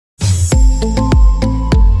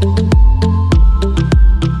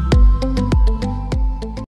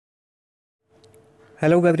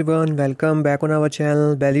Hello everyone, welcome back on our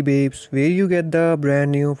channel Belly Babes, where you get the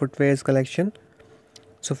brand new footwear collection.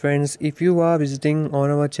 So friends, if you are visiting on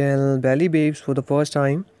our channel Belly Babes for the first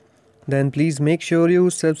time, then please make sure you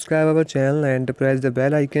subscribe our channel and press the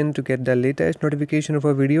bell icon to get the latest notification of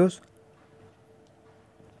our videos.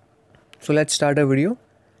 So let's start our video.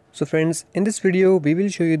 So friends, in this video we will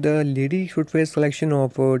show you the lady footwear collection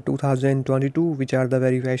of 2022, which are the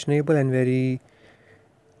very fashionable and very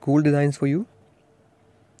cool designs for you.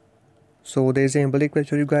 So there is a simple request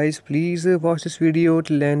for you guys, please watch this video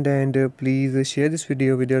till end and please share this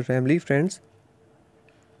video with your family friends,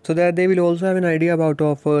 so that they will also have an idea about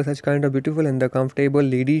such kind of beautiful and the comfortable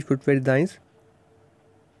lady footwear designs.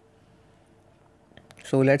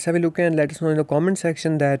 So let's have a look and let us know in the comment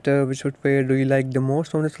section that which footwear do you like the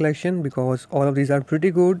most from this collection, because all of these are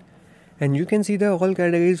pretty good and you can see the all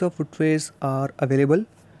categories of footwears are available.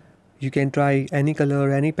 You can try any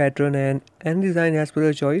color, any pattern and any design as per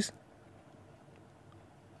your choice.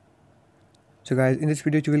 So guys, in this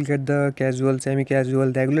video you will get the casual,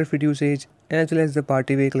 semi-casual, regular fit usage as well as the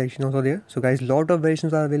party wear collection also there. So guys, lot of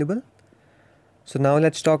variations are available. So now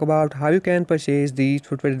let's talk about how you can purchase these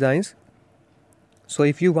footwear designs. So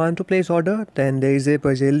if you want to place order, then there is a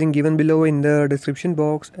purchase link given below in the description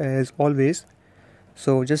box as always.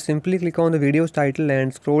 So just simply click on the video's title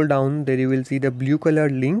and scroll down, there you will see the blue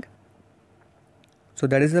colored link. So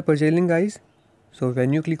that is the purchase link guys. So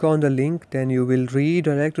when you click on the link, then you will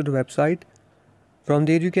redirect to the website. From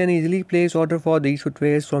there you can easily place order for these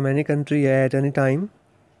footwears from any country at any time,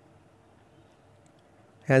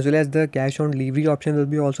 as well as the cash on delivery option will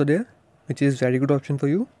be also there, which is very good option for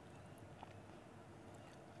you.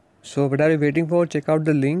 So what are you waiting for? Check out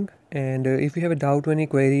the link, and if you have a doubt or any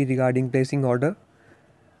query regarding placing order,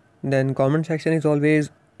 then comment section is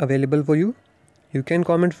always available for you. You can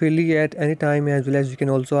comment freely at any time, as well as you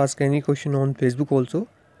can also ask any question on Facebook also.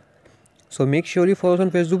 So make sure you follow us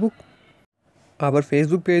on Facebook. Our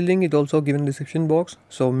Facebook page link is also given in the description box,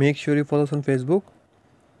 so make sure you follow us on Facebook.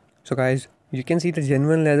 So guys, you can see the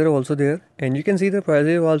genuine leather also there, and you can see the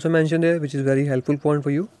prices also mentioned there, which is very helpful point for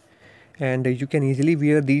you. And you can easily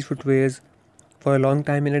wear these footwears for a long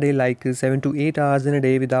time in a day, like 7 to 8 hours in a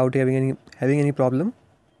day without having any problem.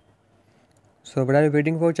 So what are you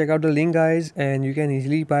waiting for? Check out the link guys, and you can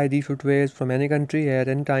easily buy these footwears from any country at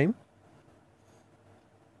any time.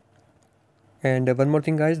 And one more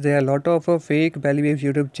thing guys, there are a lot of fake Belly Babes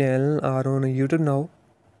YouTube channel are on YouTube now,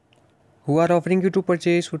 who are offering you to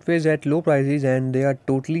purchase footwears at low prices, and they are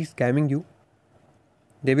totally scamming you.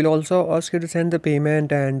 They will also ask you to send the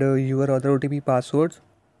payment and your other OTP passwords.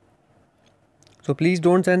 So please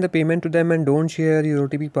don't send the payment to them and don't share your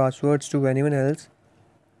OTP passwords to anyone else.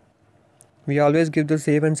 We always give the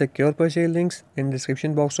safe and secure purchase links in the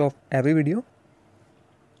description box of every video.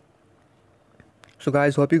 So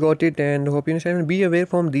guys, hope you got it and hope you understand, and be aware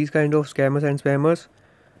from these kind of scammers and spammers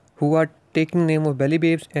who are taking name of Belly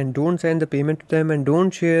Babes, and don't send the payment to them and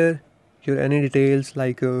don't share your any details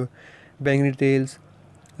like bank details,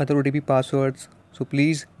 other OTP passwords. So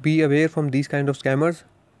please be aware from these kind of scammers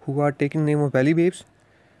who are taking name of Belly Babes.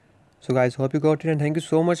 So guys, hope you got it, and thank you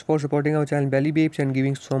so much for supporting our channel Belly Babes and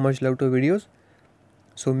giving so much love to our videos.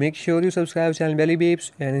 So make sure you subscribe to channel Belly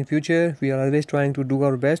Babes, and in future we are always trying to do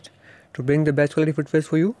our best to bring the best quality footwear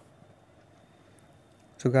for you.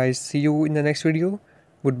 So guys, see you in the next video.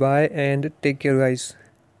 Goodbye and take care guys.